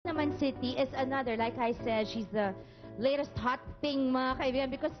city is another. Like I said, she's the latest hot thing, mga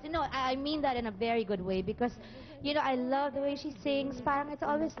kaibigan. Because, you know, I mean that in a very good way. Because, you know, I love the way she sings. Parang it's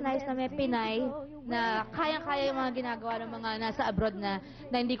always nice na may Pinay na kayang-kaya yung mga ginagawa ng mga nasa abroad na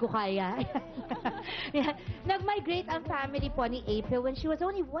hindi ko kaya. Yeah. Nag-migrate ang family po ni April when she was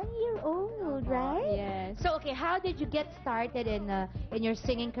only 1 year old, right? Yes. So, okay, how did you get started in your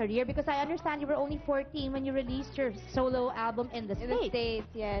singing career? Because I understand you were only 14 when you released your solo album in the States. In the States,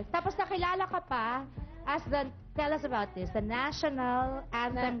 yes. Tapos nakilala ka pa as tell us about this, the national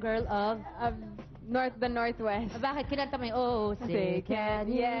anthem girl of the Northwest. Bakit? Kinanta mo yung, oh, say,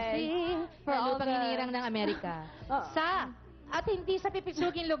 can you sing? For all Lupang hinirang ng Amerika. At hindi sa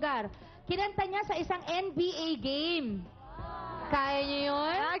pipitsuging lugar. Kinanta niya sa isang NBA game. Kaya niyo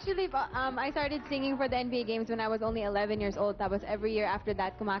yun? Actually, I started singing for the NBA games when I was only 11 years old. Tapos every year after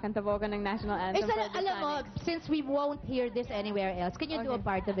that, kumakanta po ako ng national anthem. Alam mo, since we won't hear this anywhere else, can you do a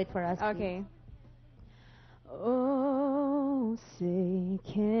part of it for us, please? Okay. Oh, say,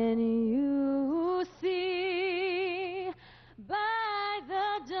 can you see by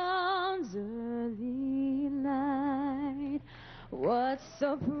the dawn's early light what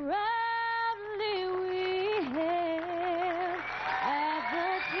so proudly we hailed at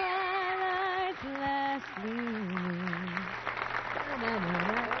the twilight's last gleaming?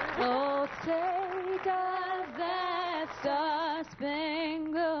 Oh, say, does that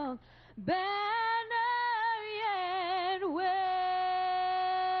star-spangled banner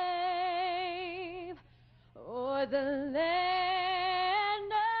the land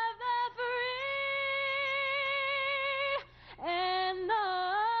of the free and the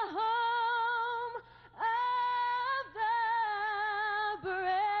home of the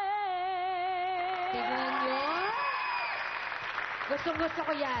brave. Tignan nyo? Gustong-gusto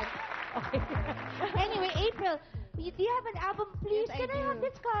ko yan. Okay. Anyway, April, do you have an album? Please, yes, can I have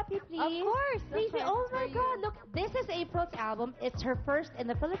this copy, please? Of course. Please. Oh my God, look, this is April's album. It's her first in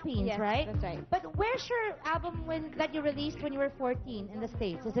the Philippines, yes, right? That's right. But where's your album that you released when you were 14 in the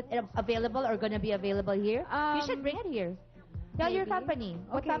States? Is it available or going to be available here? You should bring it here. Tell your company.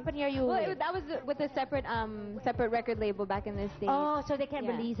 What company are you with? That was with a separate record label back in the States. Oh, so they can't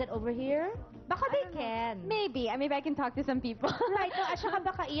release it over here? Baka they can. Maybe. Maybe I can talk to some people. Right. No, at saka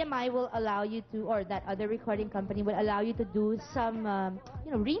baka EMI will allow you to, or that other recording company will allow you to do some,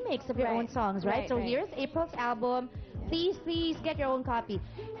 you know, remakes of your own songs, right? So here's April's album. Please, please get your own copy.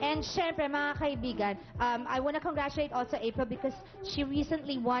 And syempre, mga kaibigan, I want to congratulate also April because she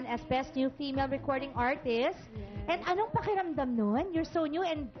recently won as Best New Female Recording Artist. And anong pakiramdam nun? You're so new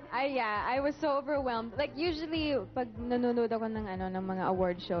and... I was so overwhelmed. Like, usually, pag nanonood ako ng mga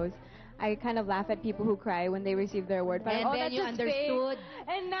award shows, I kind of laugh at people who cry when they receive their award. And oh, then that's you understood. Fake.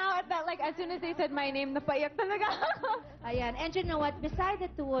 And now, as soon as they said my name, napaiyak talaga ako. Ayan. And you know what? Beside the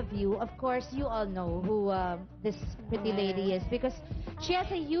two of you, of course, you all know who this pretty lady is because she has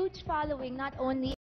a huge following, not only